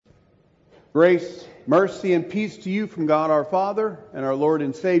Grace, mercy, and peace to you from God our Father and our Lord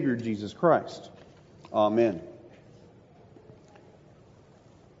and Savior Jesus Christ. Amen.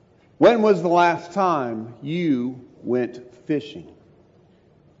 When was the last time you went fishing?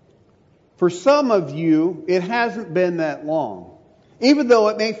 For some of you, it hasn't been that long, even though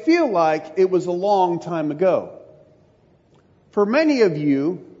it may feel like it was a long time ago. For many of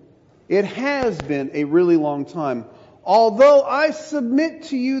you, it has been a really long time. Although I submit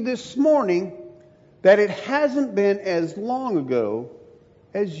to you this morning that it hasn't been as long ago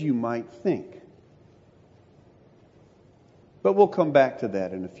as you might think. But we'll come back to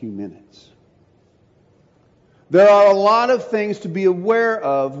that in a few minutes. There are a lot of things to be aware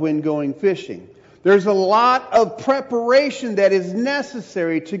of when going fishing. There's a lot of preparation that is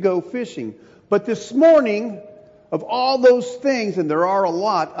necessary to go fishing. But this morning, of all those things, and there are a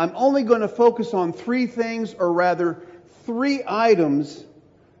lot, I'm only going to focus on three things, or rather, three items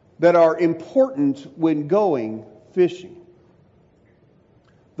that are important when going fishing.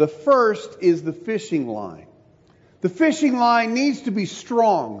 The first is the fishing line. The fishing line needs to be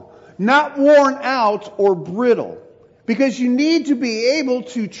strong, not worn out or brittle, because you need to be able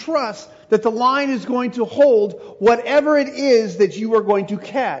to trust that the line is going to hold whatever it is that you are going to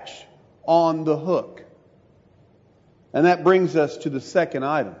catch on the hook. And that brings us to the second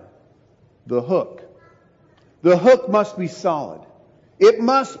item, the hook. The hook must be solid. It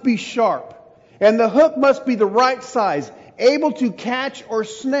must be sharp. And the hook must be the right size, able to catch or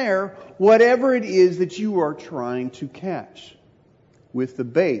snare whatever it is that you are trying to catch with the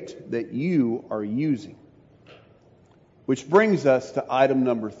bait that you are using. Which brings us to item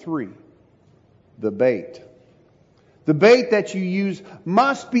number 3, the bait. The bait that you use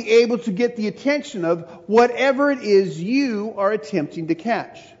must be able to get the attention of whatever it is you are attempting to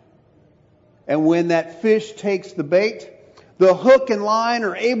catch. And when that fish takes the bait, the hook and line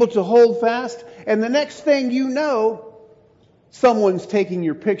are able to hold fast, and the next thing you know, someone's taking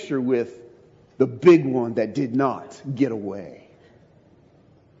your picture with the big one that did not get away.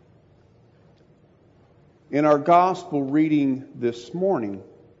 In our gospel reading this morning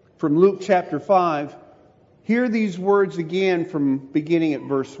from Luke chapter 5, hear these words again from beginning at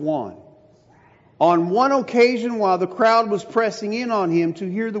verse 1. On one occasion, while the crowd was pressing in on him to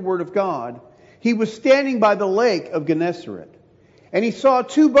hear the word of God, he was standing by the lake of Gennesaret, and he saw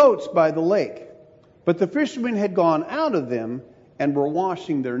 2 boats by the lake, but the fishermen had gone out of them and were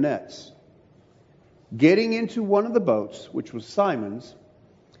washing their nets. Getting into one of the boats, which was Simon's,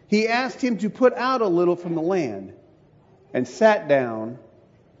 he asked him to put out a little from the land, and sat down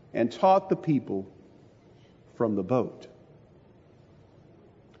and taught the people from the boat.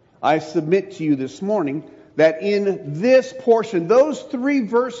 I submit to you this morning that in this portion, those 3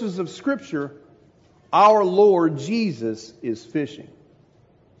 verses of Scripture, our Lord Jesus is fishing.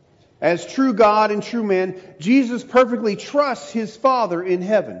 As true God and true man, Jesus perfectly trusts His Father in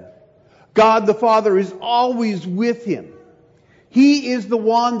heaven. God the Father is always with Him. He is the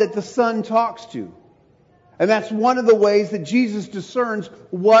one that the Son talks to. And that's one of the ways that Jesus discerns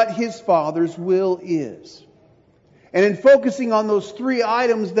what His Father's will is. And in focusing on those 3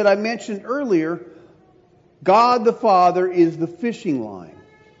 items that I mentioned earlier, God the Father is the fishing line.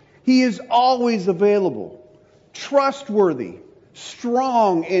 He is always available, trustworthy,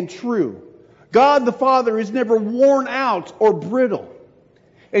 strong, and true. God the Father is never worn out or brittle.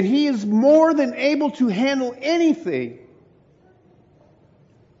 And He is more than able to handle anything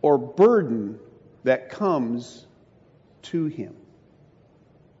or burden that comes to Him.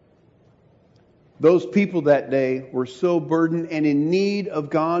 Those people that day were so burdened and in need of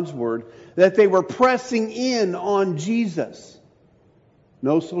God's Word that they were pressing in on Jesus.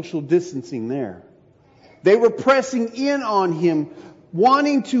 No social distancing there. They were pressing in on Him,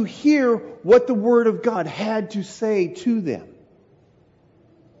 wanting to hear what the Word of God had to say to them.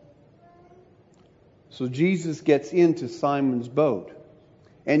 So Jesus gets into Simon's boat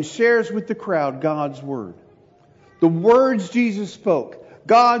and shares with the crowd God's Word. The words Jesus spoke,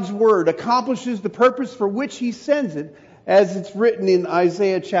 God's Word, accomplishes the purpose for which He sends it, as it's written in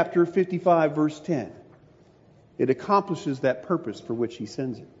Isaiah chapter 55, verse 10. It accomplishes that purpose for which He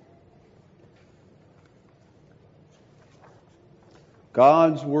sends it.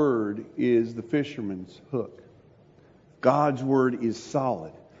 God's Word is the fisherman's hook. God's Word is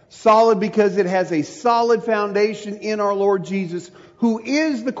solid. Solid because it has a solid foundation in our Lord Jesus, who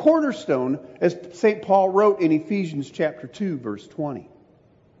is the cornerstone, as St. Paul wrote in Ephesians chapter 2, verse 20.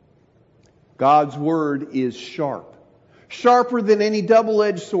 God's Word is sharp. Sharper than any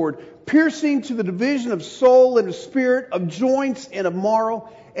double-edged sword, piercing to the division of soul and of spirit, of joints and of marrow,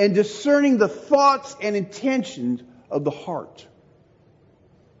 and discerning the thoughts and intentions of the heart.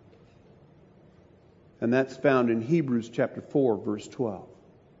 And that's found in Hebrews chapter 4, verse 12.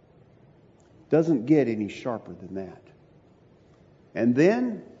 Doesn't get any sharper than that. And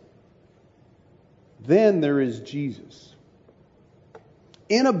then there is Jesus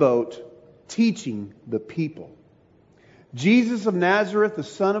in a boat teaching the people. Jesus of Nazareth, the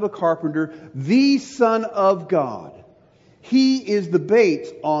son of a carpenter, the Son of God. He is the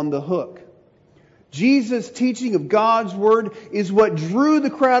bait on the hook. Jesus' teaching of God's Word is what drew the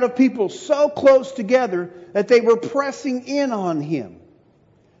crowd of people so close together that they were pressing in on Him.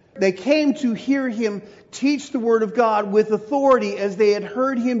 They came to hear Him teach the Word of God with authority as they had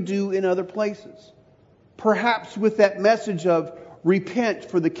heard Him do in other places. Perhaps with that message of, repent,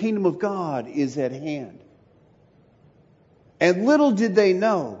 for the kingdom of God is at hand. And little did they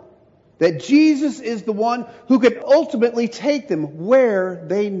know that Jesus is the one who could ultimately take them where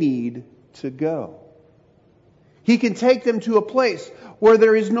they need to go. He can take them to a place where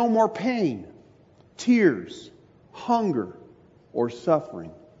there is no more pain, tears, hunger, or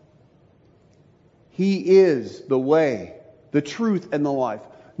suffering. He is the way, the truth, and the life.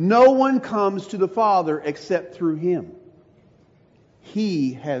 No one comes to the Father except through Him.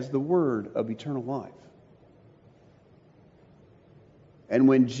 He has the word of eternal life. And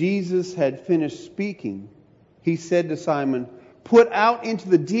when Jesus had finished speaking, He said to Simon, "Put out into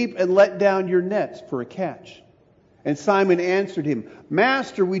the deep and let down your nets for a catch." And Simon answered Him,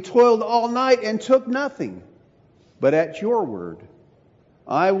 "Master, we toiled all night and took nothing. But at your word,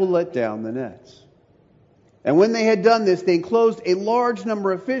 I will let down the nets." And when they had done this, they enclosed a large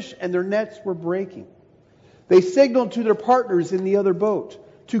number of fish, and their nets were breaking. They signaled to their partners in the other boat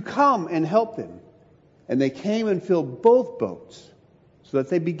to come and help them. And they came and filled both boats, so that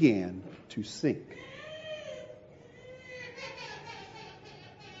they began to sink.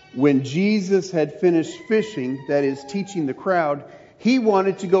 When Jesus had finished fishing, that is, teaching the crowd, He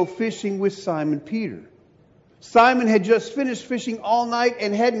wanted to go fishing with Simon Peter. Simon had just finished fishing all night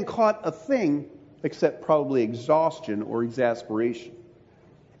and hadn't caught a thing except probably exhaustion or exasperation.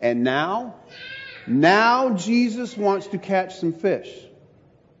 And now Jesus wants to catch some fish.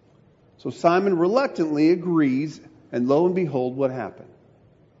 So Simon reluctantly agrees, and lo and behold, what happened?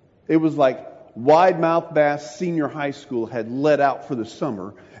 It was like Wide-Mouth Bass Senior High School had let out for the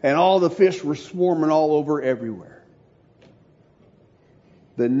summer, and all the fish were swarming all over everywhere.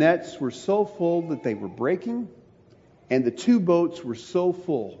 The nets were so full that they were breaking, and the two boats were so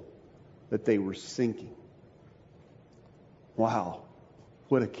full that they were sinking. Wow,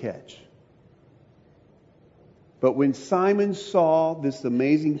 what a catch. But when Simon saw this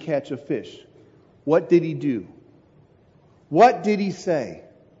amazing catch of fish, what did he do? What did he say?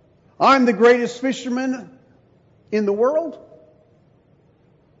 "I'm the greatest fisherman in the world"?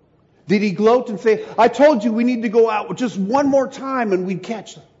 Did he gloat and say, "I told you we need to go out just one more time and we'd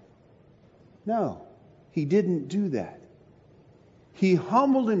catch them"? No, he didn't do that. He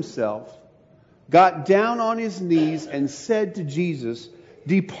humbled himself, got down on his knees, and said to Jesus,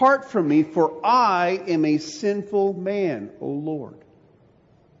 "Depart from me, for I am a sinful man, O Lord."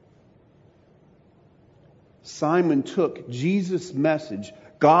 Simon took Jesus' message,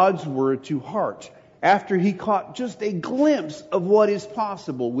 God's word, to heart after he caught just a glimpse of what is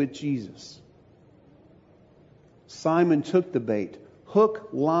possible with Jesus. Simon took the bait, hook,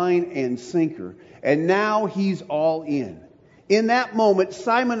 line, and sinker, and now he's all in. In that moment,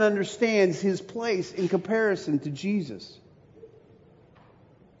 Simon understands his place in comparison to Jesus.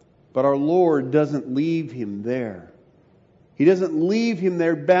 But our Lord doesn't leave him there. He doesn't leave him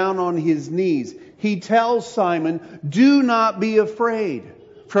there bound on his knees. He tells Simon, "Do not be afraid.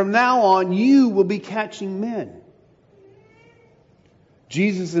 From now on, you will be catching men."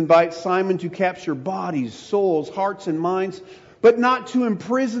 Jesus invites Simon to capture bodies, souls, hearts, and minds, but not to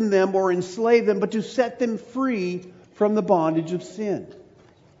imprison them or enslave them, but to set them free from the bondage of sin.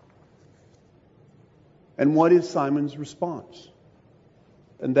 And what is Simon's response?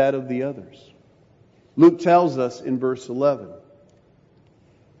 And that of the others. Luke tells us in verse 11,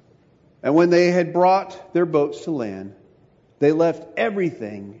 "And when they had brought their boats to land, they left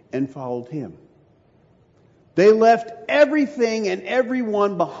everything and followed him." They left everything and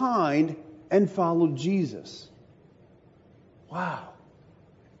everyone behind and followed Jesus. Wow.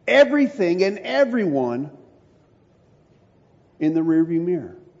 Everything and everyone in the rearview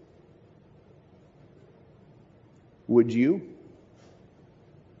mirror. Would you?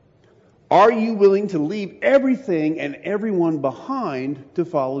 Are you willing to leave everything and everyone behind to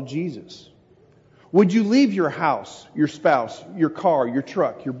follow Jesus? Would you leave your house, your spouse, your car, your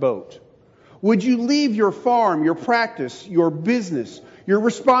truck, your boat? Would you leave your farm, your practice, your business, your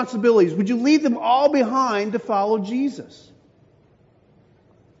responsibilities? Would you leave them all behind to follow Jesus?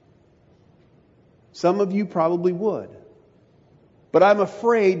 Some of you probably would. But I'm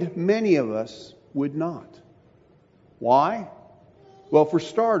afraid many of us would not. Why? Well, for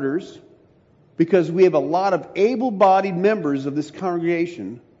starters, because we have a lot of able-bodied members of this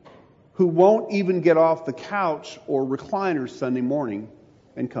congregation who won't even get off the couch or recliner Sunday morning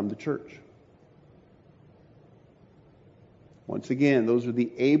and come to church. Once again, those are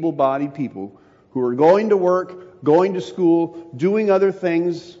the able-bodied people who are going to work, going to school, doing other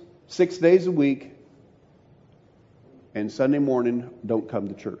things 6 days a week, and Sunday morning don't come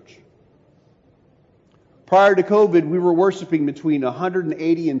to church. Prior to COVID, we were worshiping between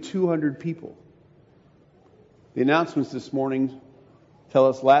 180 and 200 people. The announcements this morning tell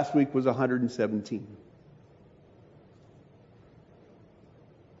us last week was 117.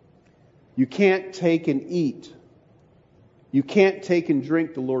 You can't take and eat. You can't take and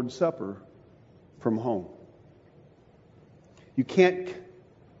drink the Lord's Supper from home. You can't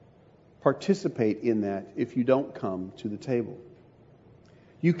participate in that if you don't come to the table.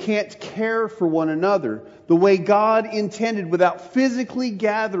 You can't care for one another the way God intended without physically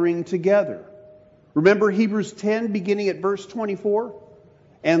gathering together. Remember Hebrews 10 beginning at verse 24?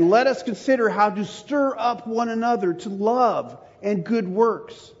 And let us consider how to stir up one another to love and good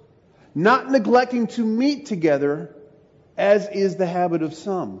works, not neglecting to meet together as is the habit of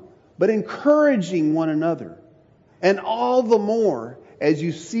some, but encouraging one another, and all the more as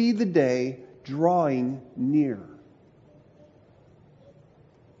you see the day drawing near.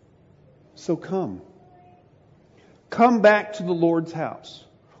 So come. Come back to the Lord's house,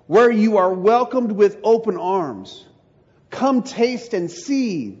 where you are welcomed with open arms. Come taste and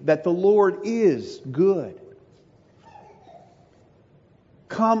see that the Lord is good.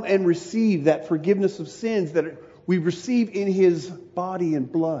 Come and receive that forgiveness of sins that we receive in His body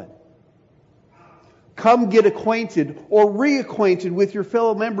and blood. Come get acquainted or reacquainted with your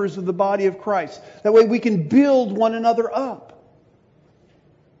fellow members of the body of Christ. That way we can build one another up.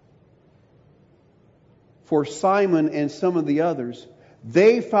 For Simon and some of the others,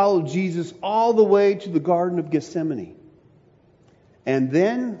 they followed Jesus all the way to the Garden of Gethsemane. And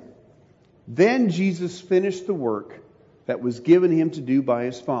then Jesus finished the work that was given Him to do by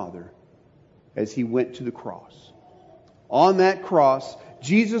His Father as He went to the cross. On that cross,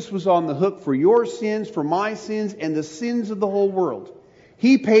 Jesus was on the hook for your sins, for my sins, and the sins of the whole world.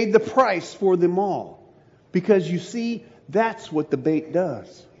 He paid the price for them all. Because you see, that's what the bait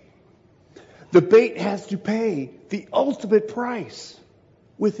does. The bait has to pay the ultimate price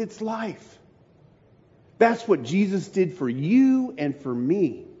with its life. That's what Jesus did for you and for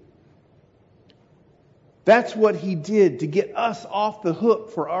me. That's what He did to get us off the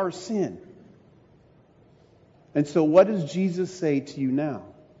hook for our sin. And so what does Jesus say to you now?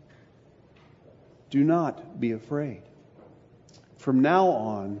 Do not be afraid. From now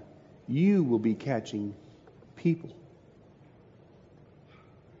on, you will be catching people.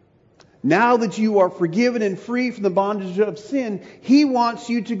 Now that you are forgiven and free from the bondage of sin, He wants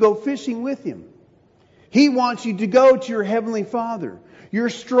you to go fishing with Him. He wants you to go to your Heavenly Father, your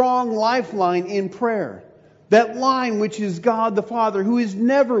strong lifeline in prayer. That line which is God the Father, who is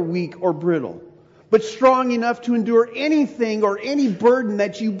never weak or brittle, but strong enough to endure anything or any burden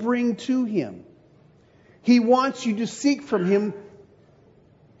that you bring to Him. He wants you to seek from Him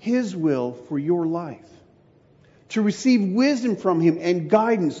His will for your life. To receive wisdom from Him and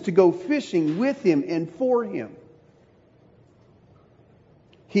guidance to go fishing with Him and for Him.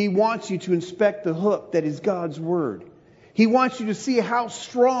 He wants you to inspect the hook that is God's Word. He wants you to see how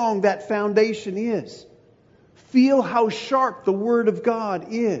strong that foundation is. Feel how sharp the Word of God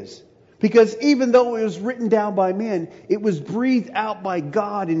is. Because even though it was written down by men, it was breathed out by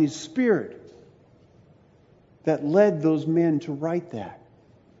God in His Spirit that led those men to write that.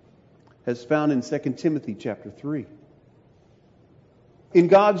 As found in 2 Timothy chapter 3. In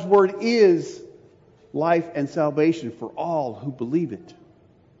God's Word is life and salvation for all who believe it.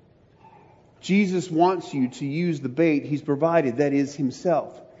 Jesus wants you to use the bait He's provided, that is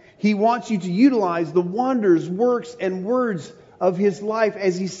Himself. He wants you to utilize the wonders, works, and words of His life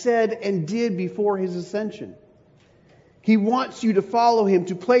as He said and did before His ascension. He wants you to follow Him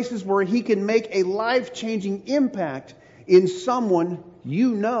to places where He can make a life-changing impact in someone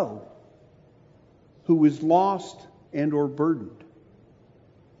you know who is lost and or burdened.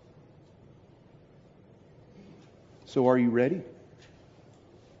 So are you ready?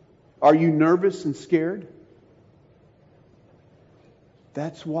 Are you nervous and scared?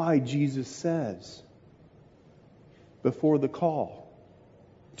 That's why Jesus says before the call,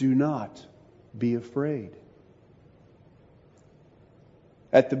 do not be afraid.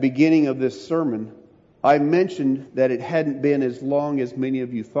 At the beginning of this sermon, I mentioned that it hadn't been as long as many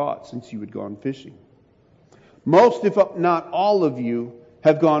of you thought since you had gone fishing. Most, if not all of you,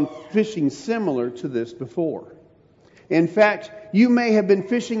 have gone fishing similar to this before. In fact, you may have been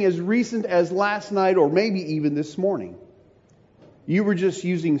fishing as recent as last night or maybe even this morning. You were just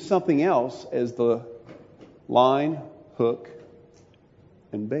using something else as the line, hook,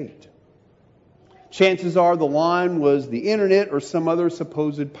 and bait. Chances are the line was the internet or some other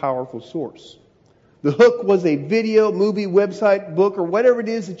supposed powerful source. The hook was a video, movie, website, book, or whatever it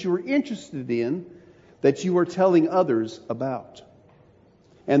is that you were interested in that you were telling others about.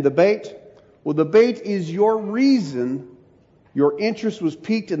 And the bait? Well, the bait is your reason your interest was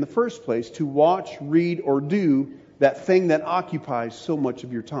piqued in the first place to watch, read, or do that thing that occupies so much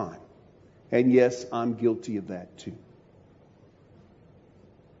of your time. And yes, I'm guilty of that too.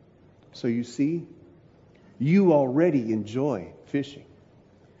 So you see, you already enjoy fishing.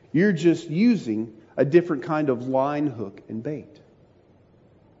 You're just using a different kind of line, hook, and bait.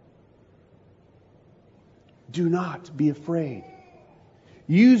 Do not be afraid.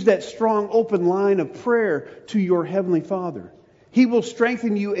 Use that strong, open line of prayer to your Heavenly Father. He will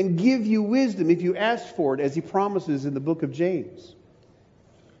strengthen you and give you wisdom if you ask for it, as He promises in the book of James.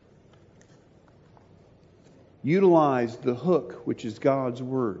 Utilize the hook, which is God's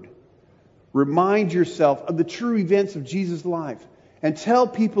Word. Remind yourself of the true events of Jesus' life and tell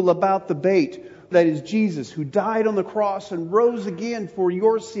people about the bait, that is Jesus, who died on the cross and rose again for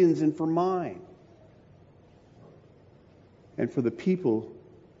your sins and for mine, and for the people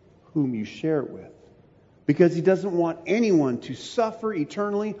whom you share it with. Because He doesn't want anyone to suffer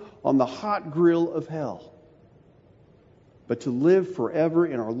eternally on the hot grill of hell, but to live forever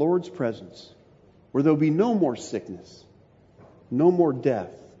in our Lord's presence, where there will be no more sickness, no more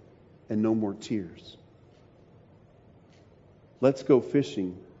death, and no more tears. Let's go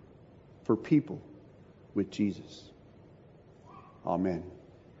fishing for people with Jesus. Amen.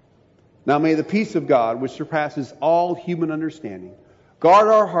 Now may the peace of God, which surpasses all human understanding, guard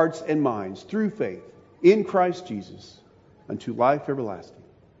our hearts and minds through faith in Christ Jesus unto life everlasting.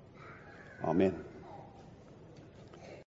 Amen.